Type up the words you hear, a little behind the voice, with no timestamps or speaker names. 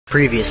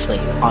Previously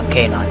on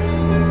K-9.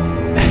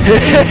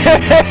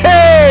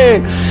 Hey!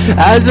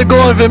 How's it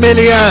going,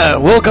 familia?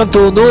 Welcome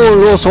to No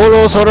Los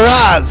Oros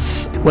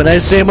Horas. When I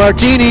say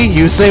martini,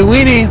 you say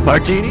weenie.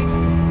 Martini?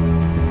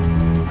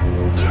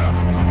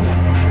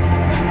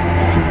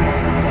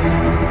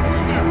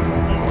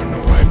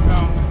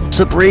 It's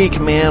a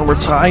break, man. We're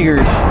tired.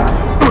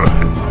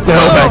 The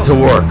hell back to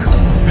work.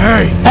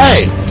 Hey!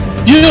 Hey!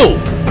 You!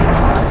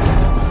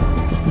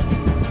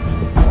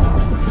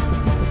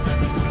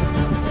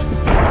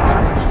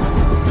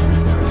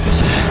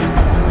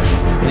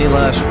 Any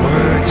last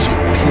words, you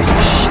piece of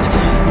shit?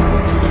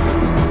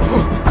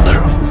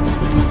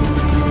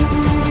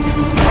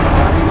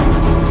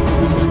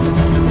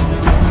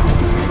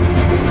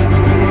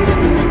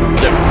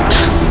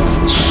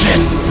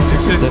 Shit!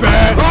 This is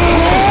bad!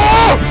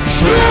 Oh!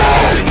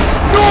 Shit!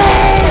 No!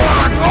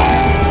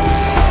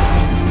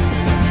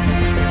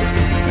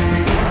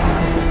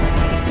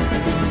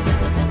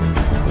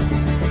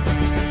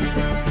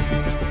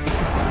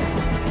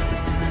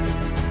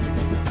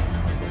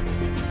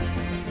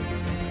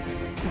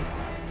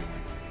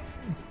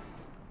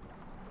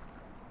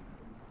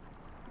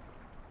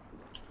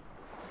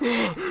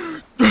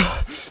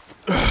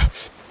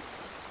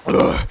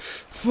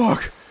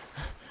 Fuck.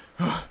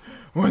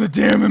 We're in the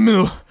damn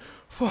middle.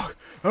 Fuck.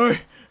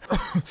 Hey.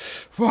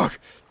 Fuck.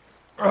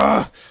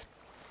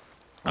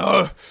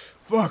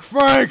 Fuck,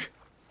 Frank.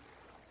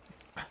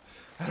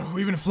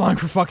 We've been flying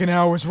for fucking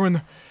hours. We're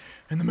in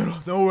the middle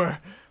of nowhere.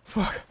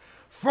 Fuck.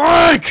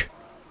 Frank.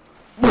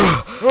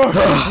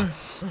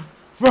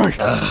 Frank.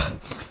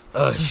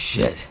 Oh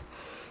shit.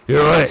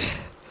 You're right.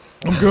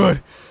 I'm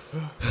good.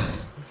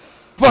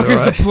 Fuck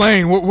is the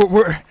plane?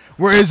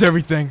 Where is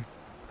everything?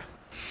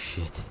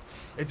 Shit.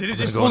 Did it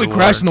just fully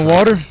crash in the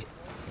water?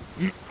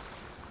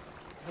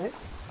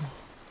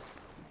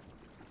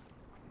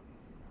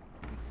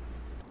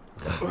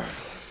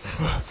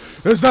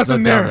 There's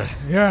nothing there.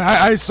 Yeah,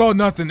 I saw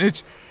nothing.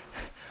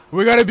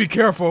 We gotta be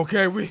careful,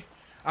 okay?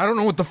 I don't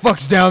know what the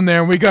fuck's down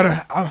there, and we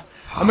gotta.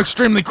 I'm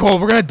extremely cold.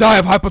 We're gonna die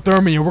of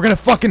hypothermia. We're gonna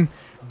fucking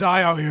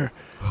die out here.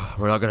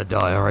 We're not gonna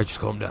die, alright?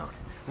 Just calm down.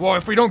 Well,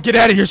 if we don't get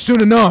out of here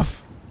soon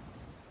enough.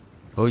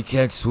 Oh, we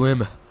can't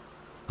swim.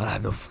 I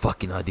have no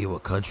fucking idea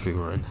what country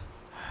we're in.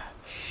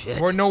 Shit.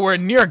 We're nowhere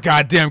near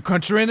goddamn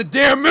country. We're in the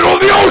damn middle of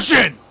the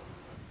ocean!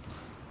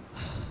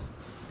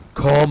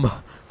 Calm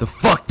the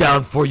fuck down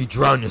before you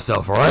drown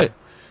yourself, alright?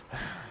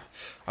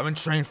 I've been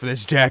trained for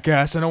this,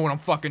 jackass. I know what I'm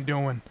fucking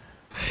doing.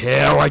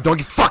 Yeah, alright, don't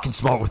get fucking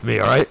smart with me,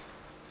 alright?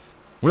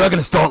 We're not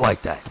gonna start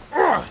like that.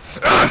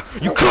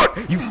 You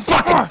could! You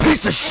fucking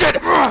piece of shit!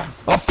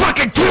 I'll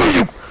fucking kill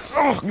you!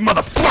 You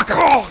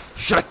motherfucker!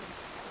 Shit!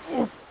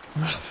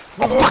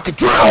 I'll fucking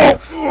drown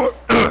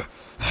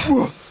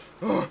you!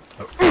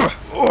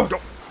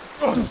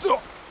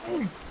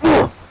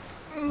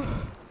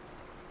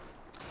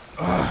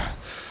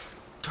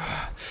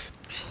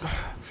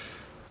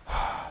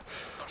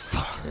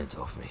 Fucking hands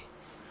off me.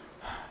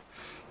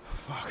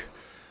 Fuck.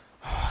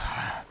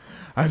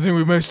 I think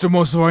we wasted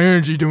most of our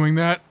energy doing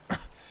that.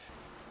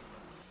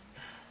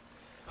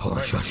 Hold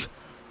on, shush.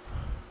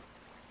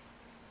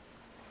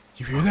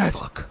 You hear that?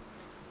 Fuck.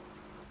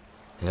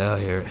 Yeah, I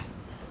hear it.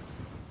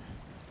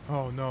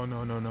 Oh, no.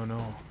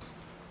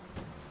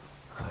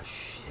 Oh,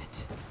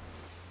 shit.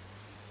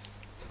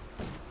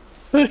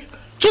 Hey,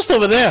 just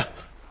over there.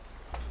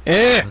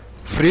 Hey,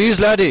 freeze,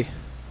 laddie.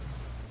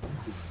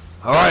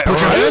 Alright, Put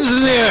your hands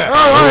in the air.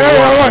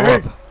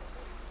 Alright.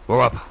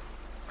 We're up.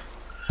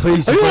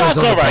 Please, just let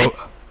us on the boat.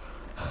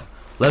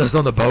 Let us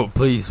on the boat,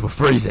 please. We're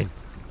freezing.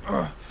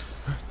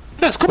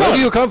 Yes, come on. Where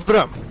do you come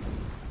from?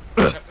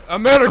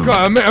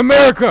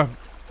 America!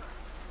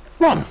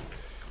 Come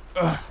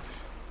on.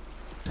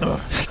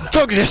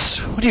 Douglas,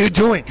 what are you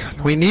doing?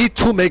 We need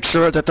to make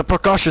sure that the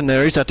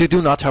precautionaries that they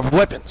do not have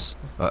weapons.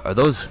 Are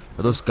those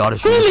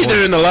Scottish Clearly uniforms?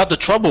 they're in a lot of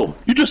trouble.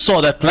 You just saw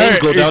that plane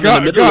go down in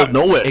the middle of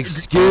nowhere.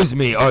 Excuse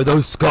me, are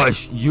those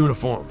Scottish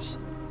uniforms?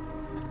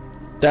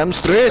 Damn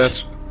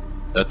straight.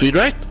 That'd be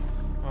right.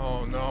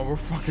 Oh no, we're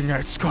fucking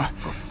at Scott.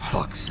 For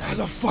fuck's sake. How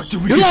the fuck do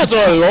we You get guys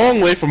are a long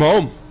way from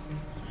home.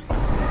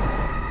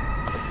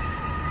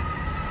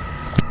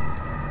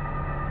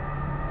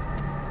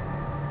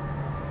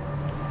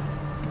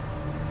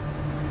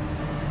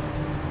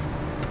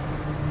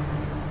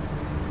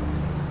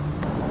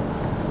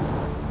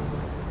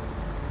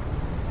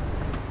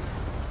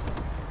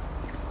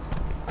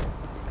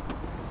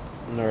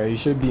 Alright, you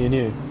should be in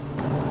here.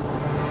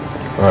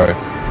 Alright.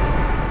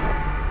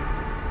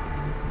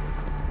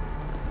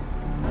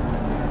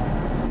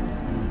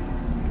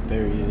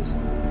 There he is.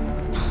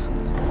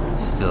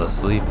 Still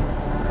asleep?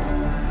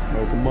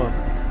 Wake him up.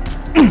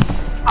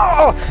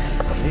 Oh!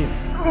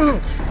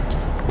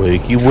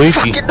 Wakey,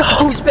 wakey. Fucking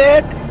nose,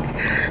 man!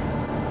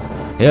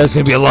 Yeah, it's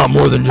gonna be a lot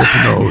more than just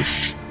a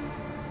nose.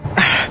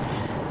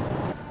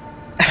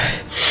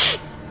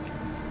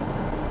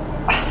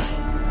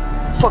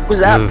 Fuck was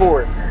that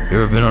for? You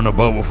ever been on a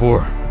boat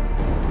before?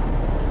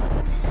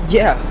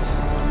 Yeah.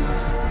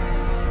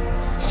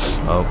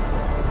 Oh,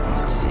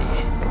 let's see.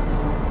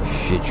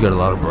 Shit, you got a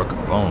lot of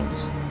broken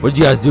bones. What did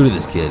you guys do to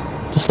this kid?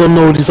 Just let him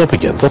know what he's up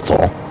against, that's all.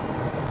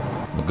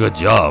 Well, good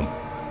job.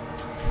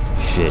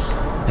 Shit.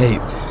 Hey,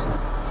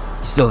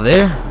 you still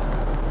there?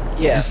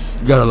 Yeah. Just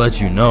gotta let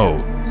you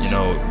know,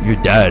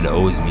 your dad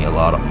owes me a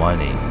lot of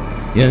money.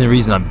 The only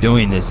reason I'm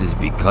doing this is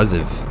because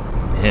of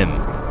him.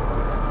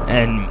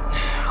 And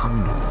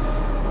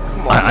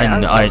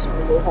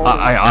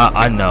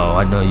I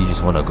know you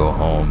just want to go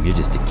home. You're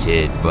just a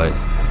kid, but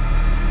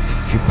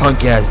if your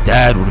punk ass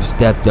dad would have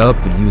stepped up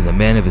and he was a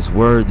man of his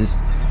word,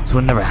 this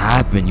would never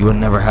happen. You would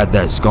have never had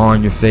that scar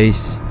on your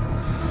face.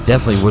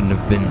 Definitely wouldn't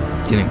have been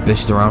getting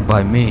bitched around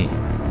by me.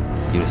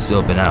 You'd have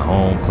still been at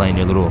home playing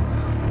your little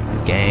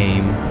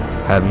game,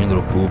 having your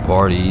little pool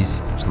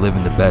parties, just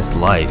living the best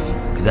life.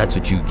 Cause that's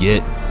what you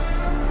get.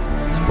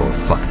 Spoiled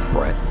fucking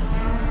brat.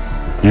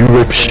 You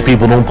rich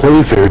people don't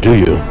play fair, do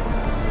you?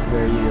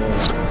 There you go.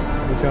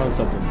 We found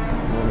something. You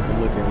wanna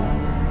come look at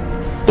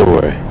it? Don't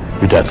worry.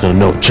 Your dad's gonna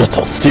know just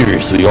how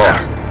serious we are.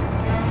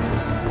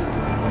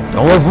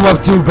 Don't work him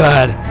up too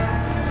bad.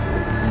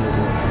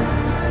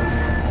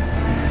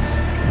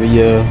 But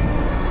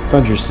yeah,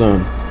 found your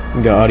son.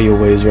 We got audio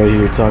waves right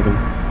here talking.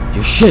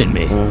 You're shitting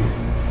me.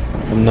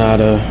 I'm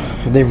not, I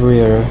think we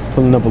are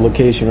pulling up a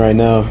location right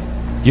now.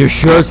 You're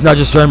sure it's not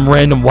just some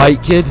random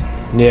white kid?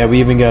 Yeah, we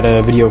even got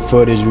video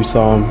footage. We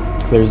saw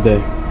him clear as day.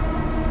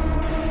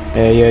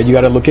 Hey, yeah, you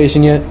got a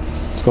location yet?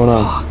 What's going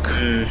on? Fuck.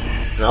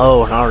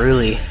 No, not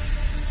really.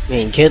 I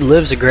mean, kid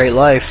lives a great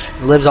life.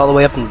 He lives all the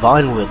way up in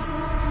Vinewood.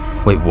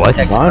 Wait, what?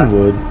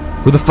 Vinewood?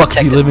 Who the fuck's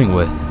he living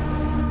with?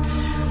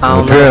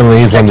 Apparently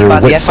he's under by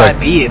the Whitsec.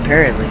 FIB,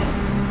 apparently.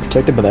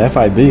 Protected by the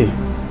FIB.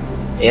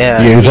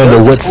 Yeah. Yeah, he's he under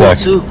goes to school, Whitsec.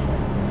 too.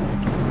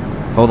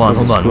 Hold on,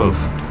 Where's move.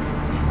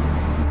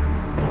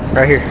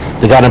 Right here.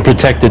 They got him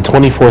protected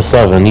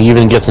 24/7. He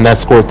even gets an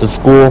escort to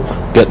school,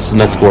 gets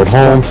an escort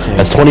home,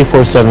 has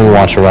 24/7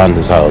 watch around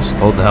his house.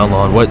 Hold the hell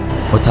on. What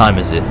time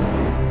is it?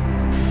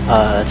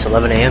 It's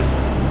 11 a.m.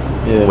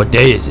 Yeah. What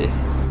day is it?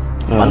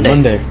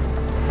 Monday.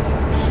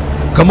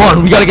 Come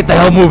on, we gotta get the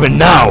hell moving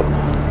now.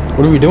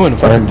 What are we doing?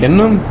 Fucking getting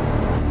them?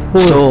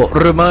 So,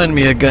 remind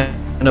me again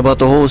about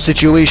the whole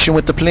situation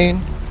with the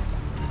plane.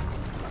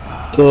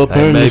 So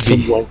apparently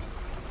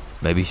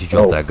Maybe you should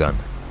drop that gun.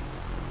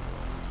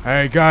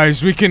 Hey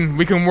guys, we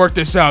can work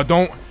this out.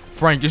 Don't,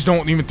 Frank, just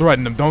don't even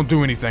threaten them. Don't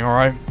do anything, all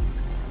right?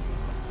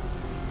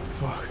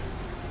 Fuck.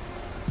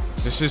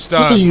 This is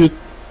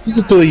This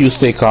is the way you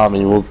stay calm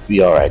and we'll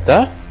be alright,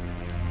 huh?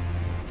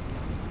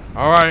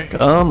 All right,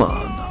 Come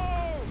on.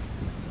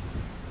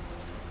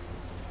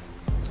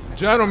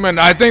 gentlemen.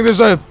 I think there's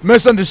a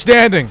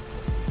misunderstanding.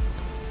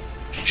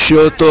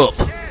 Shut up.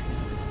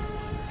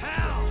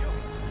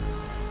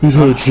 We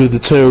heard you're the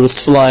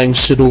terrorists flying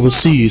shit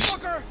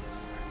overseas.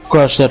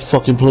 Crash that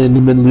fucking plane in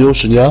the middle of the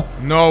ocean, yeah?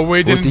 No,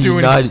 we didn't do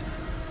anything.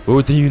 We're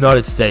with the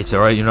United States,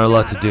 alright? You're not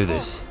allowed to do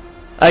this.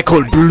 I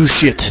call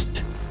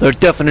bullshit. They're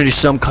definitely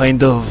some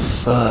kind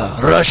of,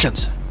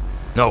 Russians.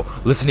 No,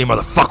 listen to me,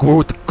 motherfucker. We're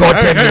with the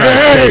goddamn Hey,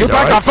 United States,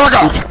 back the alright?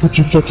 fuck up! Put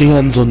your fucking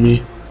hands on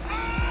me.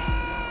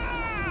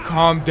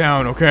 Calm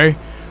down, okay?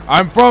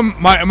 I'm from,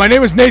 my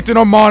name is Nathan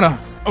Armana,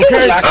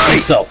 okay? Relax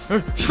yourself.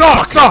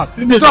 Stop!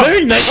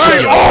 Very nice Hey,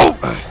 of you.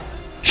 oh!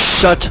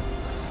 Shut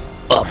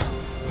up.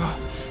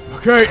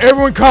 Okay,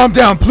 everyone calm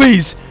down,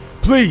 please.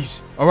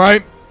 Please,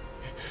 alright?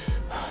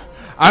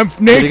 I'm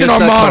Nathan Get against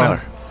that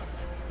Armana. car.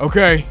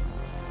 Okay.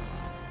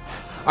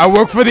 I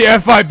work for the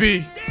FIB.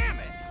 Damn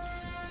it!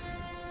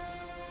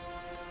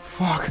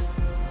 Fuck.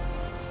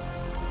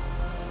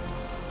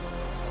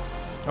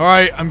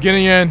 Alright, I'm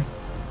getting in.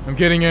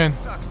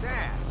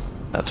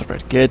 That's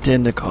right, get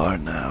in the car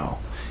now.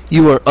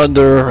 You are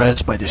under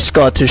arrest by the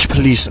Scottish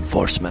Police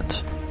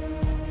Enforcement.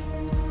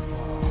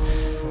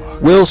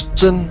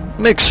 Wilson,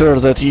 make sure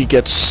that he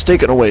gets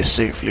taken away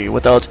safely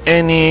without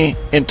any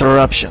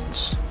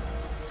interruptions.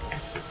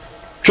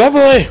 Drive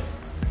away.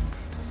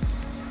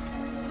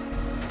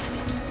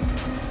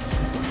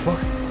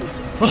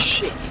 Oh,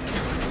 shit.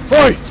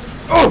 Oi!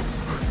 Oh!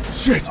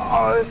 Shit!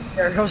 Oh,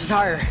 there goes the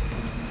tire.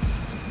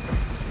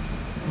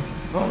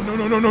 Oh,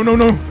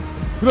 no.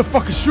 Who the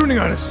fuck is shooting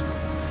at us?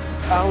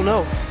 I don't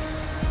know.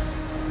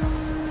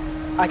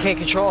 I can't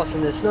control us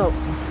in this snow.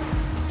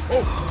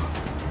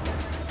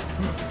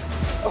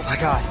 Oh my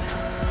god.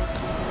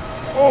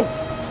 Oh!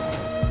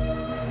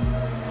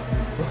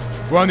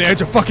 We're on the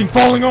edge of fucking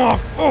falling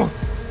off! Oh!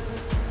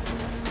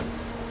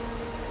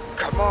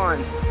 Come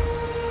on.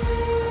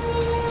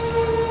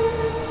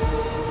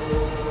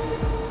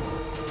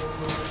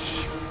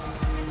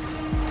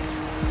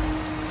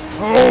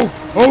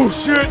 Oh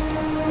shit!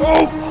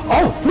 Oh!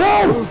 Oh,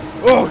 no!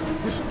 Oh!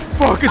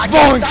 Fuck, it's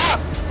falling!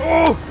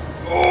 Oh!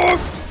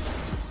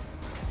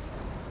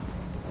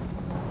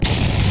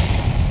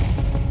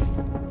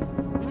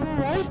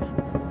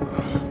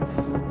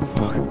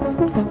 Fuck.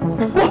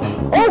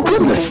 Oh,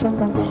 goodness!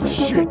 Oh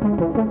shit!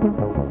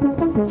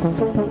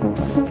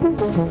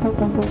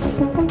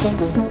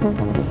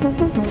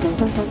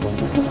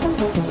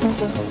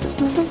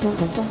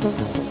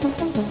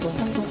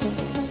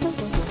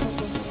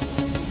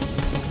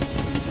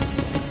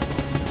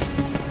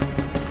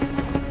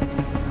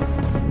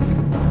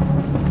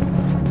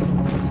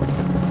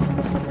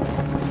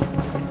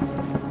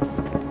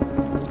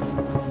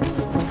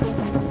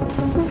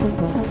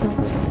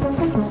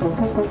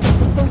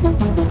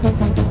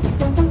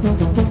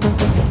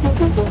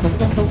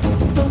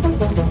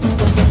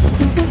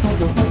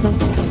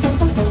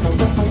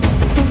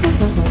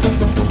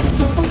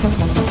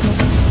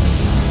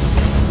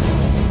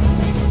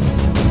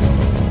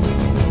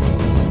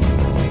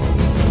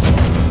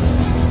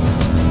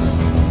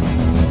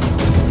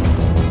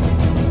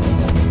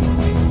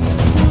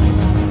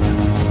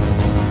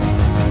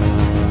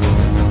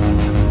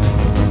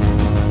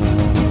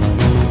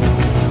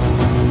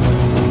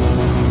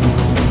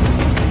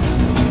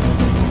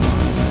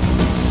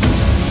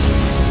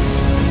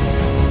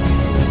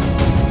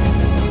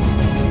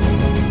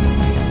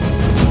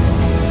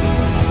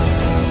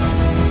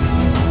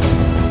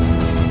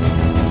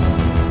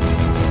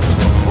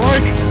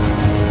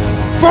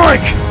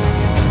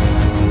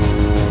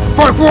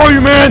 Where are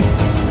you, man?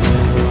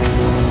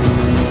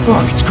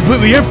 Fuck, it's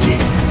completely empty.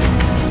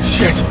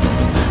 Shit.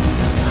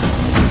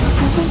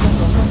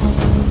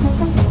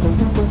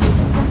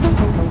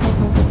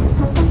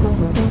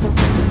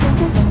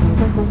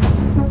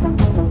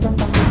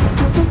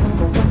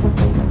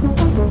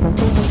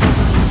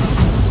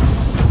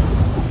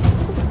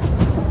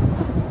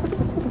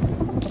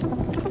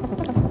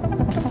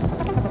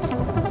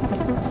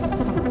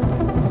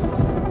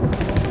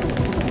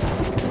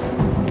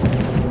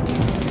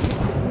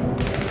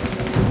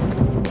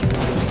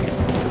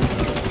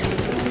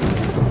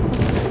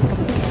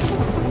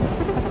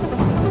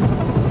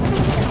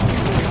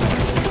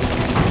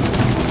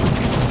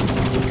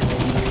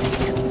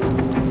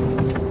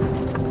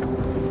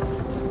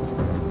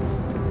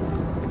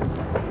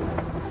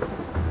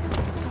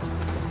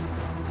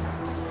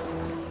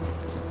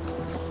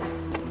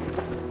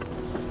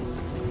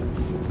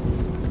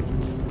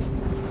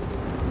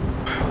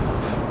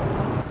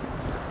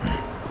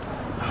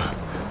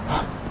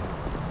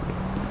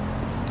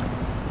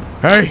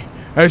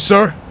 Hey,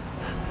 sir.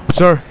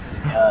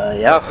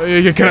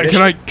 Yeah.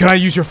 Can I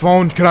use your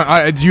phone? Do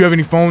you have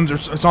any phones or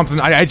something?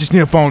 I just need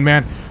a phone,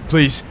 man.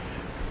 Please.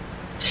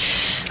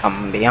 I'm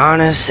gonna be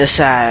honest, it's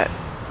at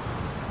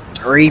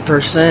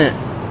 3%.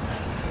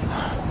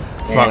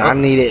 Fuck. I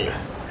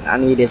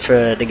need it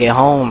to get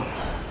home.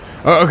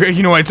 Okay,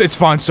 you know what? It's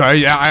fine, sir.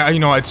 You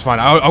know what? It's fine.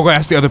 I'll go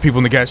ask the other people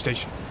in the gas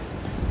station.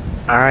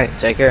 All right,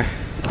 take care.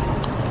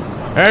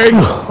 Hey,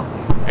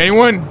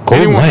 anyone?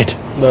 Good night.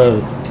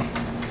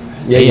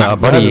 Yeah,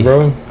 buddy.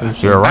 Bro.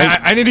 You're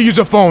right. I need to use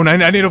a phone.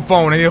 I need a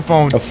phone.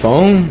 A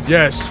phone?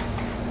 Yes.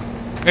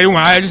 Anyone?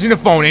 I just need a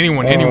phone.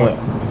 Anyone?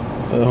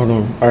 Hold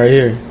on. All right,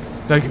 here.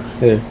 Thank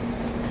you.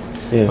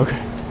 Yeah. Okay.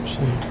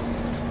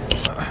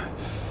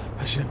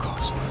 I should have called.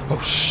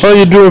 Oh shit. How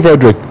you doing,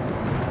 Frederick?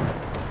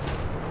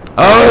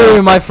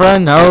 Oh, my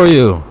friend, how are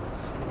you?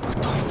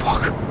 What the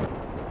fuck?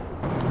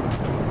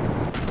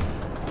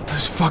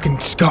 There's fucking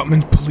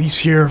Scotland police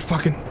here.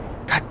 Fucking.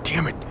 God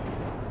damn it.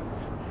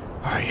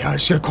 Alright, yeah, I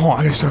just gotta call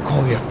the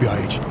FBI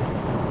agent.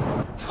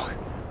 Fuck.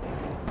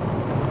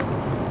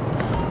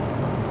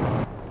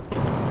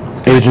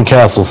 Agent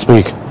Castle,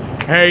 speak.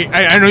 Hey,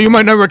 I know you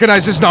might not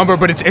recognize this number,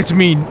 but it's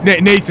me,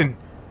 Nathan.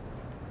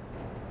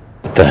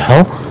 What the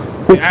hell?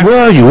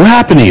 Where are you? What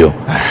happened to you?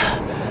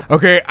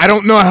 Okay, I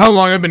don't know how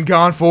long I've been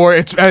gone for.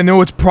 I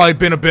know it's probably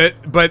been a bit,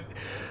 but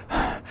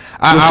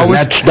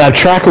that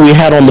tracker we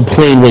had on the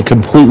plane went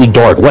completely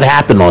dark. What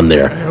happened on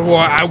there?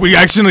 Well, we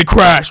accidentally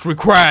crashed. We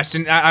crashed,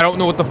 and I don't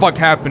know what the fuck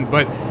happened,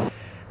 but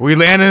we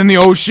landed in the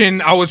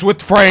ocean. I was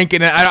with Frank,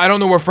 and I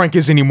don't know where Frank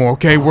is anymore.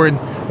 Okay, we're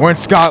in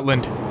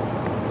Scotland.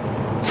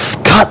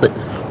 Scotland?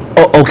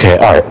 Oh, okay,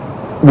 all right.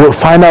 We'll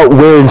find out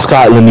where in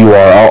Scotland you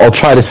are. I'll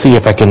try to see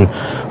if I can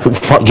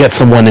get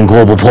someone in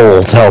Global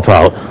Pole to help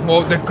out.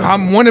 Well,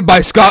 I'm wanted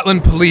by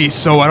Scotland police,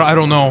 so I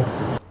don't know.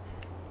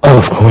 Oh,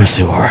 of course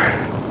you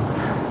are.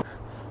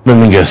 Let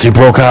me guess, you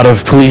broke out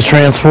of police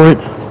transport?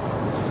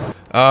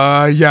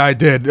 Yeah, I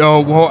did.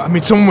 Oh, well, I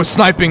mean, someone was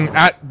sniping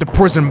at the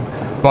prison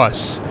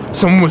bus.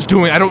 Someone was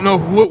doing. I don't know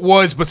who it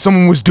was, but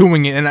someone was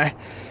doing it, and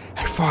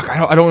fuck,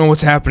 I don't know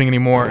what's happening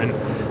anymore. And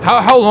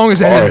how long has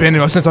that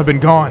been since I've been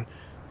gone?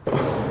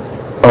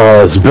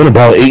 It's been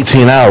about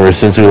 18 hours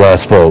since we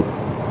last spoke.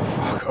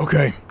 Fuck.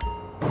 Okay.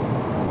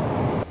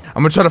 I'm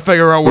gonna try to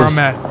figure out where I'm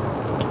at.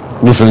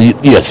 Listen,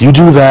 yes, you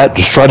do that.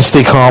 Just try to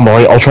stay calm,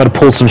 alright? I'll try to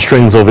pull some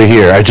strings over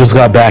here. I just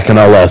got back in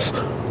LS.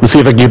 Let's see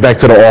if I can get back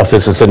to the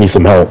office and send you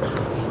some help.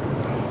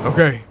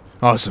 Okay.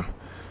 Awesome.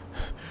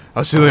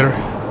 I'll see you later.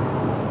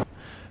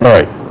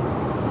 Alright.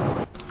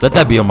 Let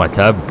that be on my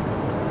tab.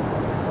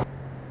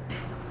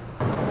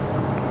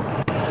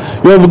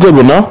 You have a good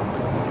one, no?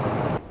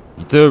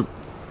 You too.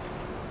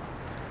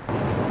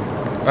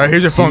 Alright,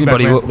 here's your phone back,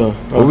 buddy, man.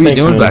 What were you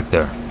doing back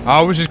there? I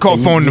was just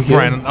phoning a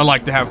friend. I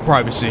like to have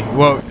privacy.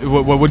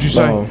 What'd you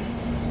say?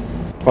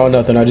 Oh,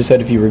 nothing. I just said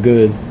if you were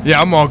good. Yeah,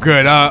 I'm all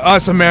good.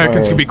 Us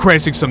Americans can be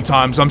crazy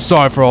sometimes. I'm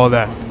sorry for all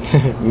that.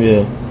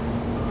 Yeah.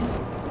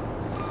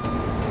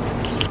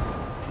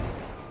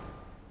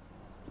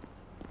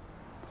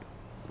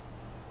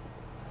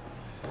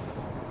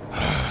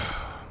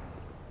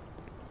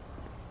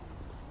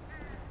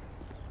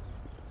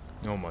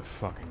 Oh my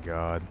fucking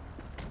god.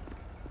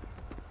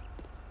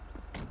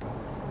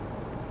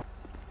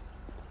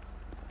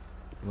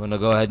 You wanna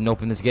go ahead and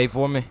open this gate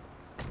for me?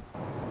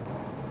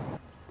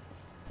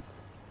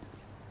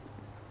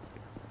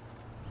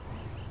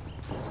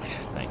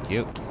 Thank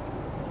you.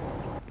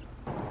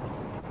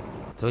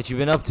 So what you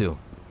been up to?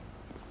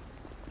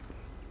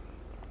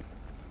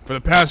 For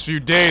the past few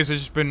days, I've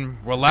just been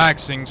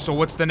relaxing. So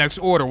what's the next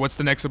order? What's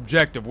the next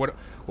objective? What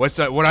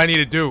I need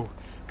to do?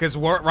 Because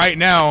right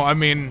now, I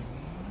mean,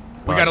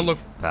 we gotta look.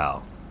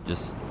 Pal,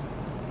 just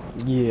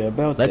yeah,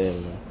 about that.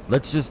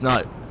 Let's just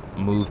not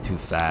move too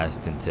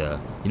fast into,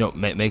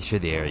 make sure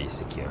the area is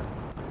secure.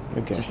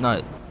 Okay. Just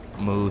not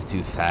move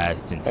too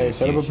fast into. Hey,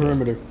 set up a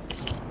perimeter.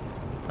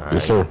 Alright.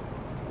 Yes, sir.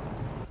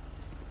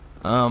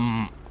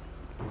 I'm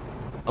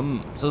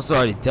so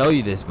sorry to tell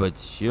you this,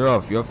 but you're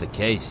off the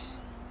case.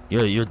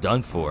 you're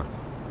done for.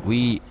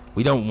 We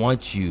don't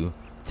want you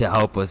to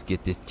help us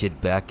get this kid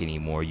back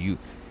anymore. You've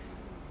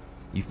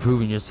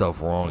proven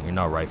yourself wrong. You're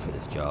not right for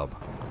this job.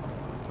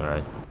 All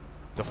right.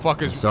 The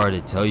fuck is? I'm sorry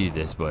to tell you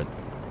this, but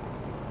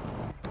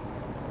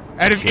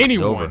out of shit's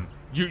anyone, over.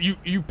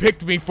 you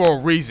picked me for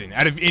a reason.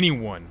 Out of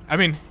anyone, I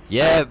mean.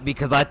 Yeah,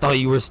 because I thought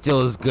you were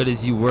still as good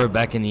as you were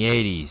back in the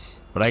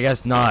 80s, but I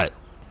guess not.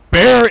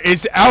 Bear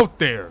is out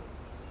there,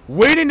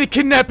 waiting to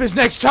kidnap his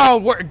next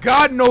child.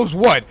 God knows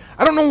what.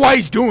 I don't know why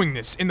he's doing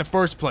this in the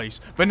first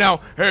place. But now,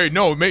 hey,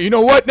 no, man, you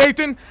know what,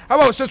 Nathan? How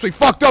about since we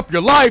fucked up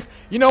your life,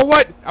 you know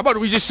what? How about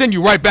we just send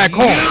you right back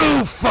home?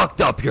 You fucked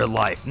up your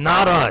life,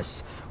 not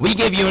us. We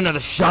gave you another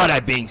shot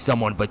at being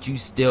someone, but you're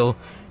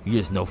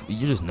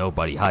just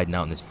nobody hiding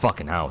out in this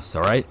fucking house,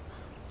 all right?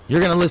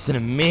 You're gonna listen to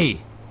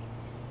me,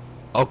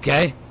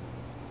 okay?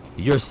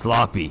 You're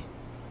sloppy.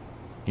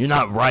 You're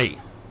not right.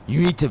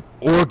 You need to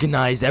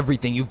organize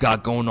everything you've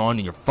got going on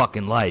in your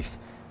fucking life.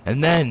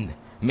 And then,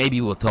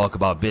 maybe we'll talk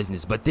about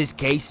business. But this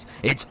case,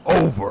 it's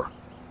over.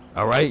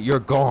 Alright? You're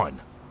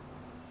gone.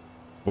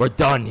 We're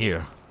done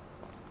here.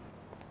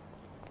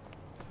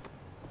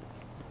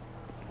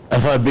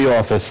 FIB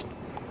office.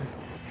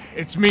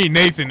 It's me,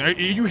 Nathan. Are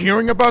you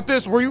hearing about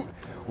this? Were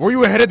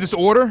you ahead of this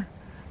order?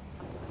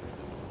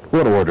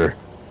 What order?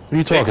 What are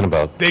you talking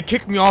about? They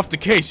kicked me off the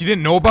case. You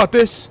didn't know about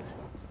this?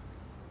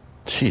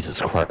 Jesus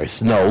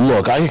Christ. No,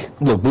 look,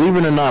 believe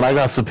it or not, I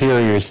got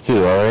superiors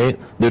too, alright?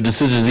 There are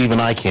decisions even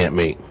I can't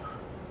make.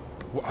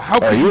 How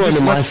could you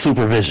just under my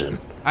supervision?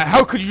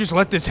 How could you just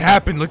let this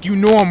happen? Look, you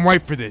know I'm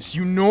right for this.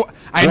 You know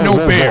I know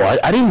Bear.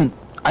 No,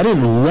 I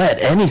didn't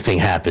let anything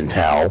happen,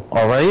 pal,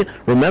 alright?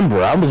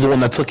 Remember, I was the one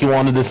that took you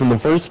onto this in the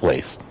first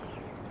place.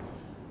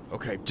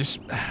 Okay,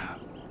 just...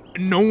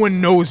 No one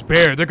knows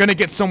Bear. They're gonna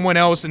get someone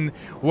else, and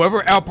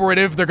whoever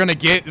operative they're gonna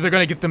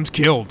get them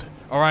killed.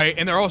 Alright,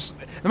 and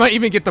they might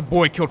even get the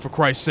boy killed, for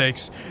Christ's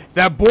sakes.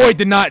 That boy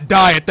did not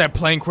die at that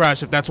plane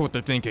crash, if that's what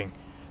they're thinking.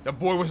 The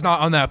boy was not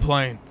on that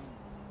plane.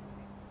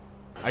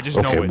 I just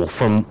know it. Okay,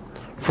 well,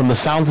 from the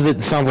sounds of it,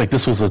 it sounds like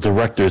this was a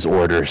director's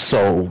order,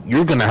 so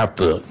you're gonna have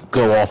to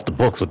go off the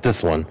books with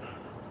this one.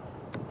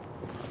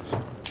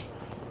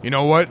 You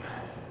know what?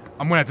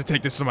 I'm gonna have to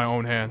take this into my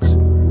own hands.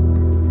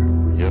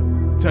 Yep.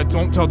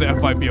 Don't tell the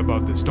FIB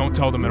about this. Don't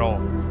tell them at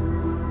all.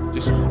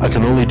 I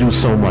can only do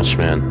so much,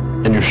 man.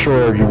 And you're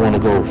sure you want to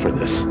go for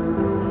this?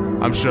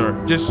 I'm sure.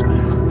 Just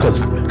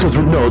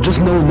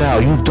know now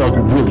you've dug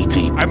really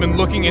deep. I've been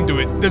looking into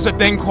it. There's a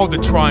thing called the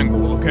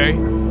Triangle, okay?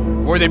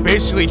 Where they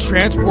basically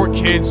transport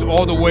kids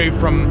all the way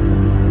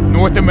from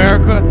North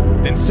America,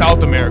 then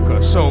South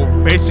America. So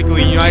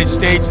basically United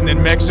States and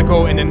then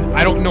Mexico, and then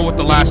I don't know what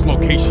the last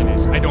location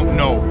is. I don't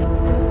know.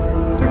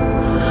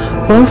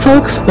 Well,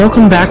 folks,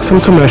 welcome back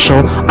from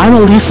commercial. I'm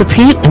Elisa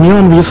Pete, and you're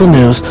on Weasel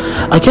News.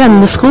 Again,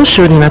 the school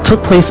shooting that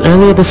took place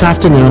earlier this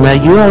afternoon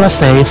at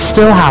ULSA is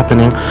still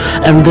happening,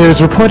 and there's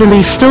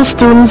reportedly still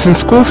students and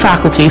school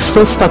faculty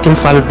still stuck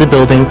inside of the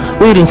building,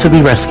 waiting to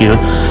be rescued.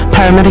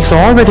 Paramedics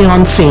are already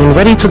on scene,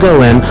 ready to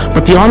go in,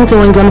 but the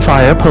ongoing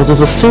gunfire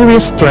poses a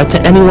serious threat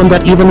to anyone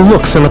that even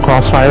looks in the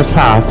crossfire's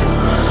path.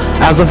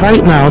 As of right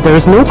now, there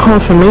is no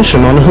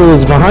confirmation on who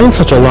is behind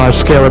such a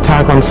large-scale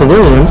attack on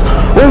civilians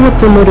or what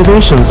their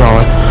motivations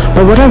are,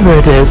 but whatever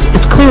it is,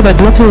 it's clear that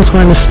nothing is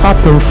going to stop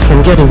them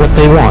from getting what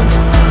they want.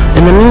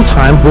 In the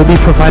meantime, we'll be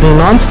providing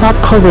non-stop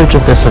coverage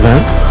of this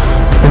event.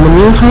 In the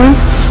meantime,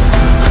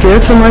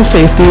 scared for my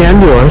safety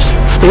and yours,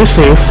 stay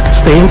safe,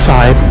 stay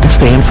inside, and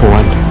stay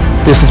informed.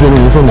 This has been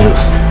Weasel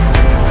News.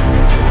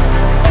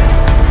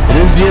 It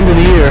is the end of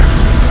the year.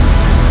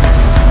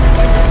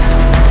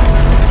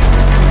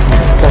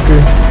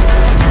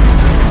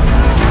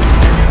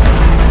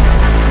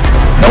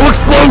 No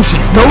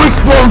explosions! No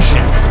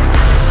explosions!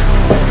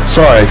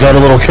 Sorry, got a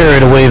little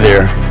carried away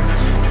there.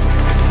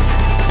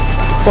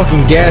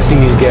 Fucking gassing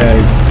these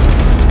guys.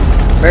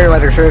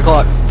 Merryweather, 3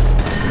 o'clock.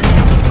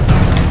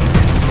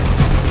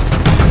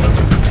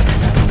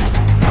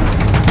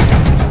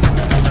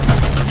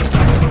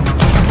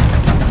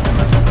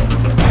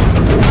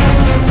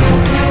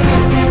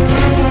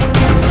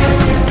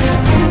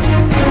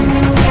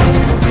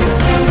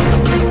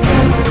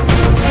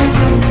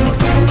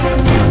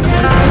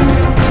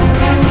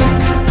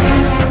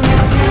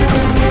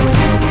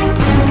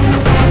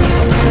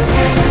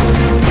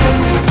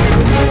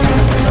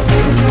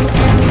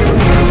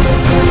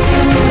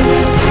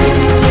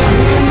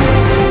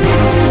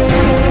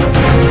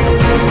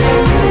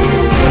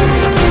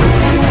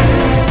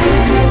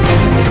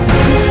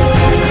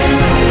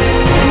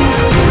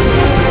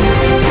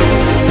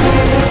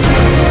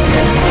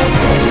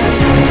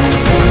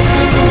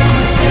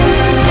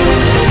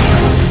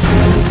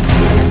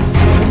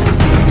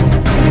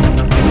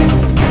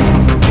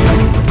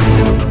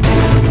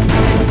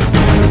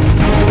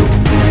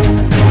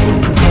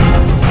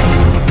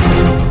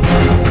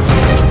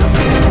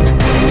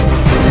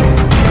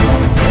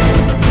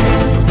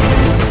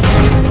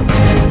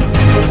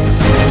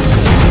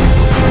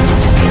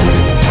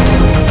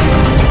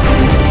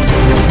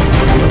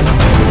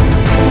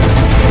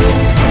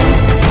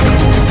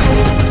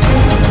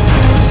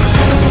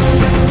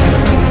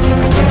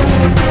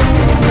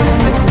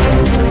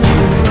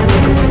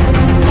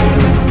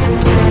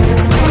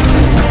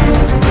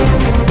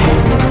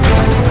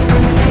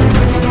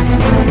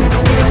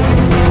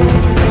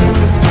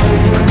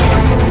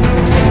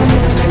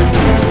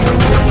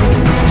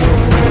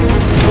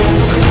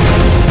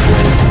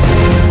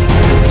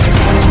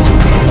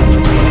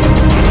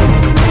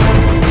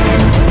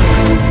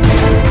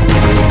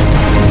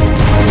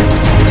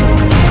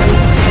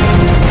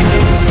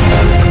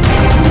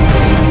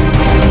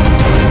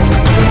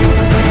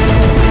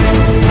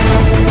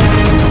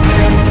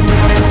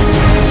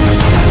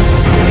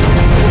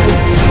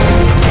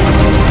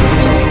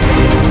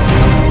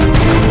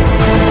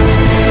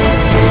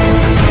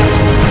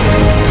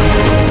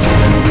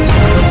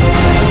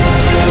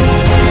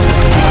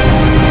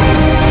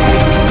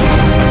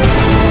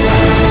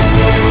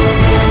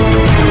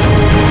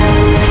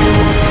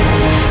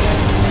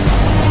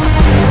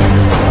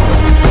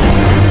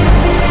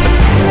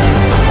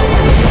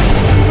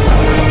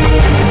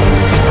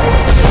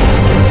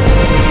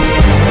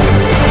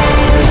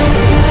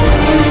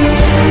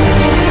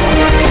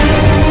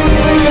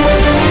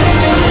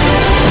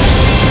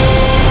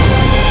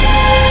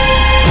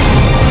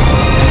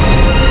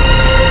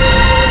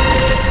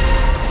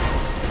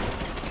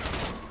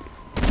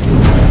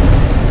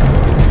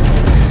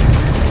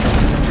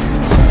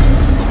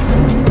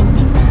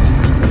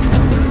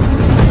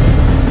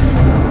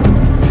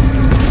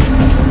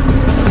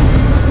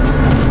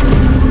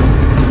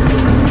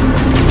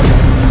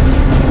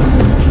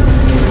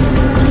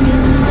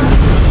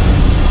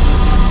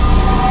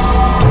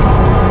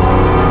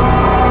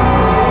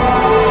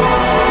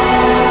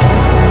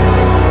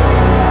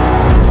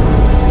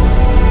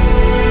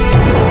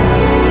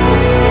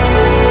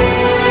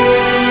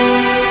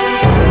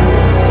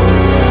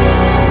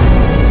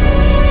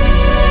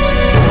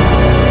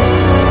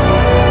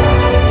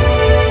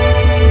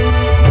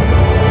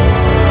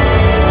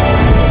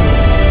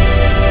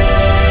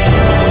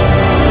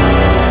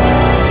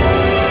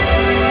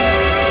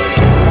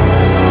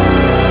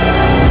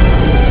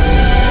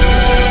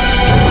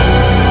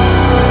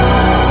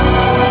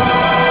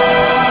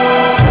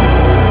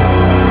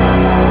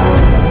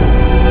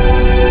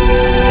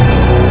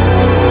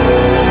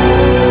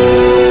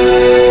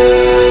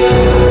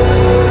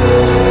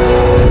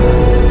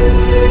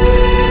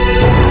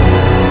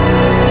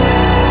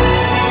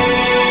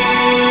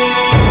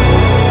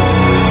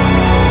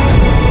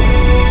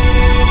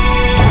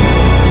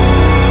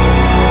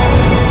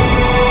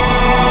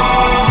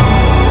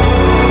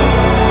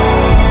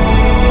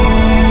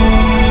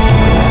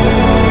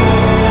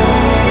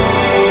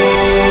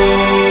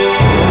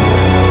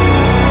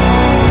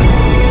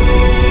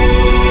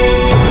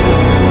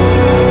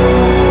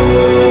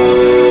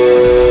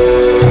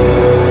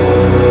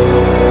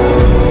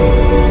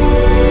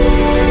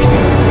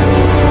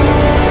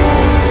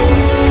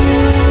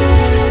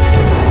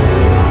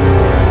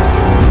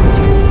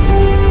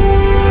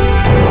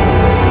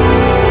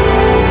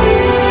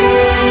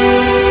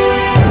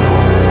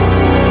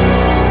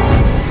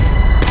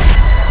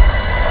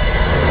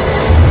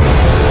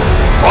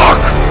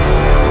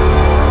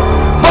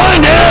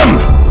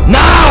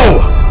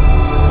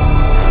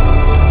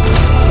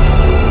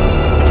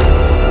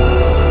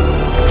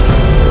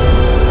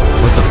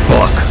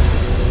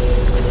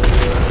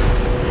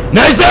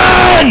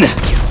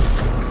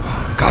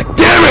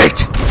 Damn it!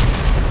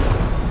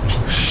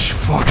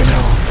 Fucking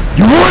hell.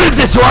 You wanted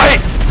this, right?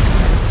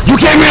 You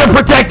came here to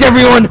protect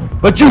everyone,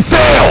 but you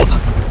failed!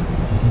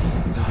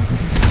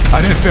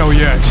 I didn't fail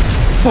yet.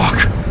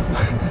 Fuck.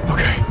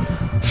 Okay.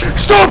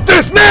 Stop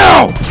this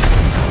now!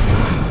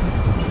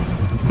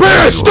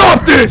 Bear,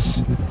 stop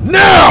this!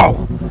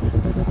 Now!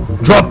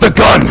 Drop the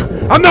gun!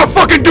 I'm not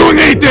fucking doing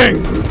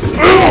anything!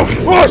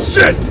 Oh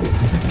shit!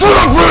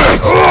 Drop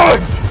it!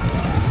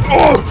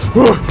 Oh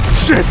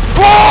shit!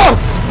 Oh!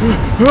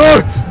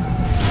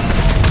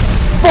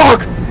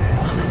 Fuck!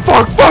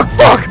 Fuck! Fuck!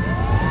 Fuck!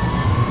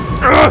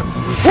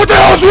 What the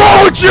hell's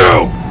wrong with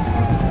you?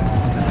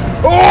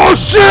 Oh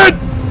shit!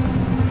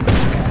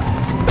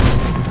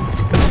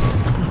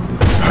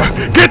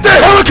 Get the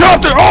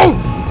helicopter! Oh!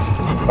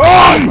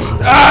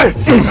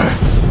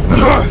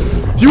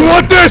 You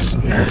want this? I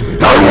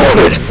want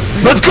it!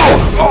 Let's go!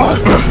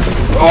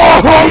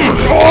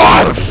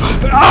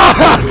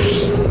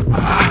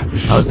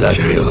 How's that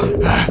feel?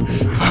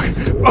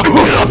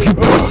 Get off, you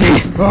pussy!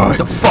 Get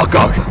the fuck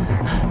up!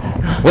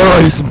 What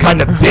are you, some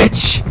kind of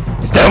bitch?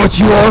 Is that what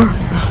you are?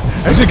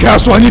 Exit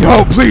Castle, I need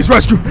help, please,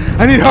 rescue!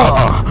 I need help!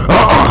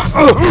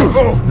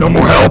 No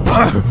more help!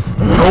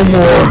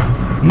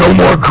 No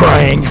more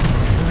crying!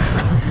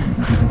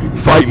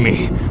 Fight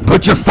me!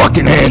 Put your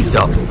fucking hands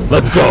up!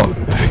 Let's go!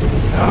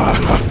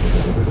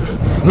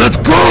 Let's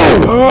go!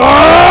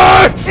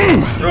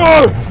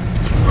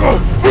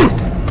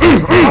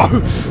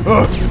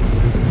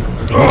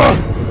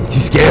 You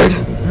scared?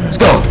 Let's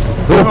go!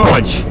 Throw a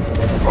punch!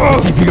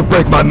 See if you can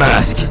break my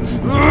mask!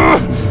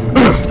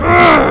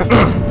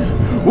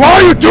 Why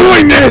are you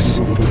doing this?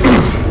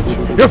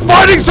 You're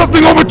fighting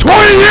something over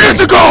 20 years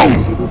ago!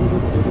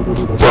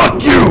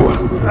 Fuck you!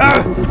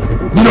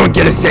 You don't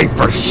get a say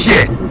for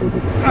shit!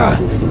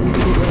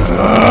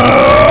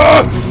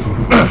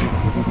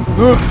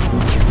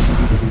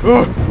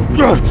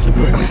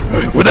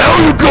 Where the hell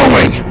are you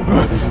going?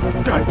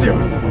 God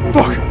damn it!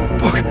 Fuck!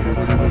 Fuck!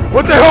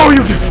 What the hell are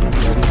you?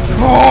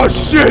 Oh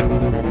shit!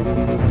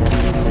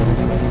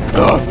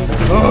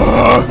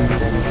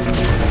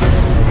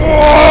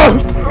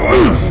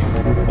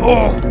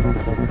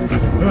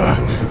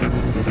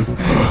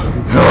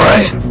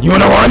 Alright, you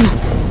wanna run?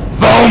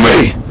 Follow me!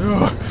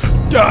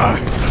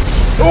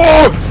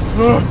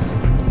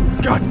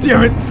 God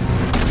damn it!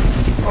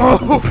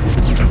 Oh!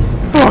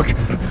 Fuck!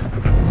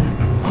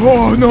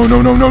 Oh no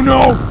no no no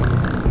no!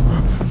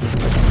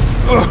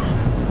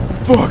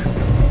 Fuck!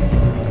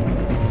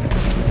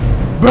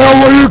 Belle,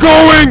 where are you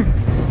going?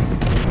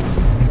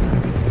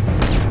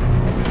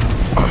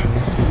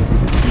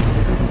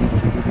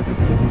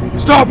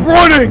 Stop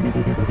running!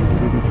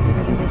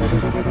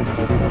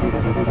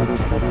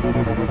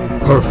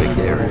 Perfect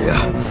area.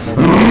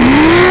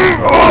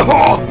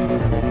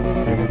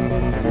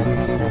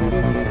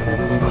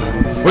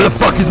 Where the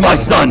fuck is my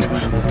son?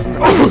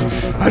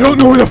 I don't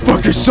know where the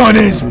fuck your son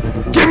is!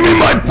 Give me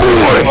my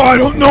boy! I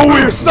don't know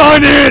where your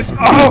son is!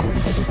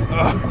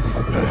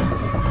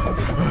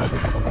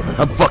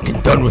 I'm fucking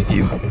done with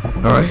you.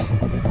 Alright?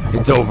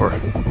 It's over.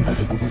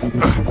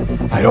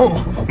 I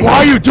don't... Why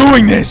are you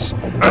doing this?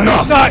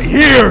 He's not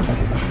here!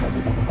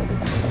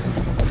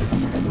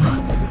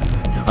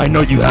 I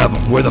know you have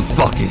him. Where the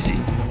fuck is he?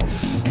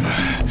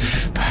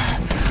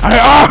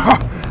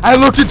 I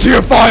looked into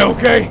your file,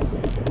 okay?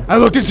 I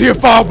looked into your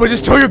file, but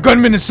just tell your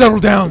gunman to settle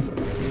down.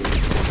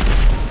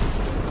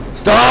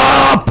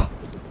 Stop!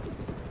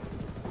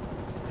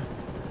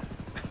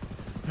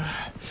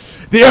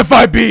 The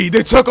FIB,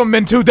 they took him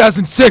in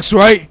 2006,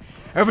 right?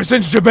 Ever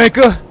since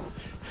Jamaica?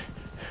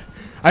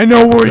 I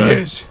know where he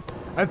is.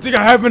 I think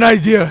I have an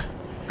idea.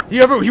 He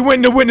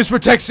went into witness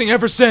protection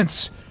ever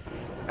since.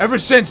 Ever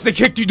since they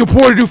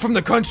deported you from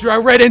the country. I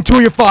read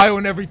into your file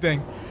and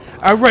everything.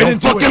 I read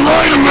into it. Don't fucking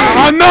lie to me!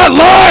 I'm not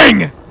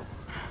lying!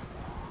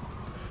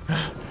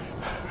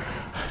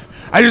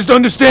 I just don't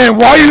understand.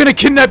 Why are you gonna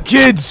kidnap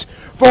kids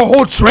for a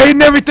whole trade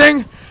and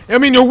everything? I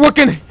mean, you're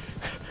working...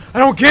 I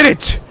don't get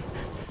it.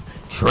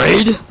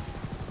 Trade?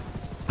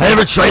 I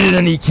never traded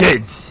any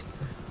kids.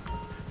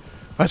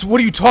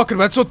 What are you talking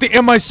about? That's what the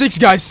MI6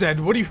 guy said.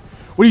 What are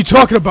you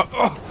talking about?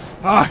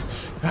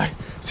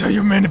 Tell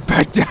your man to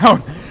back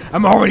down.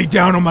 I'm already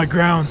down on my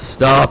ground.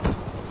 Stop.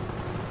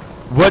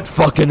 What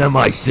fucking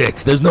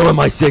MI6? There's no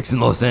MI6 in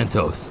Los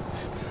Santos.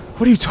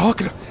 What are you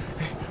talking about?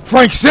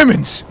 Frank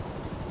Simmons.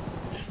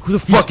 Who the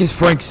fuck is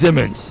Frank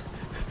Simmons?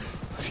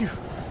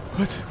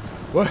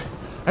 What?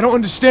 I don't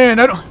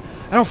understand. I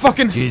don't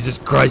fucking... Jesus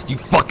Christ, you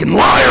fucking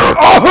liar!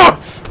 Oh!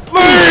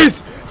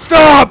 Please!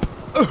 Stop!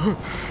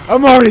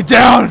 I'm already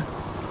down.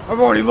 I've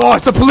already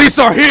lost. The police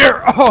are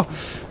here.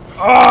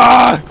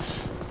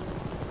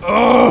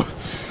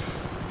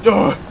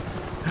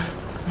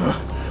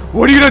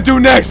 What are you gonna do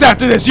next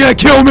after this? You gonna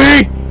kill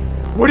me?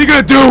 What are you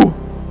gonna do?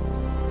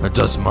 I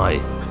just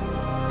might.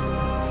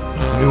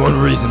 Give me one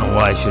reason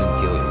why I shouldn't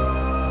kill you.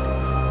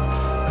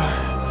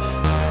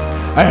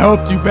 I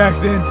helped you back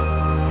then.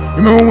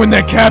 Remember when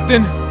that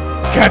captain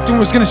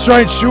was gonna try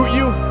and shoot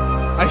you?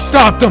 I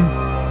stopped him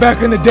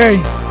back in the day.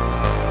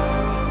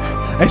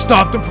 I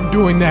stopped him from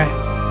doing that.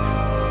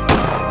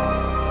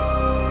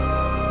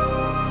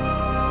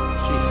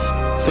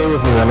 Stay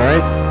with me then,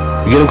 alright?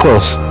 We're getting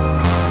close.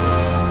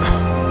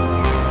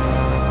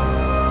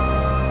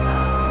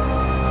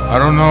 I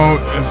don't know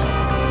if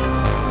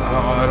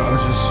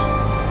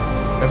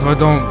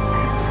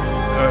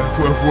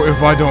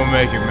if I don't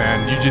make it,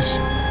 man,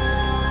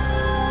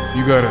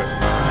 you gotta.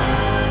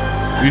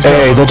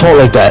 Hey, don't talk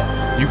like that.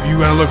 You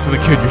gotta look for the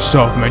kid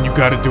yourself, man. You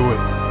gotta do it.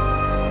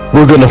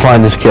 We're gonna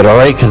find this kid,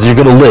 alright? Because you're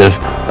gonna live.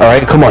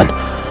 Alright, come on.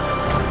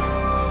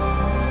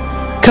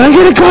 Can I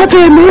get a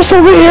goddamn nurse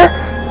over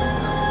here?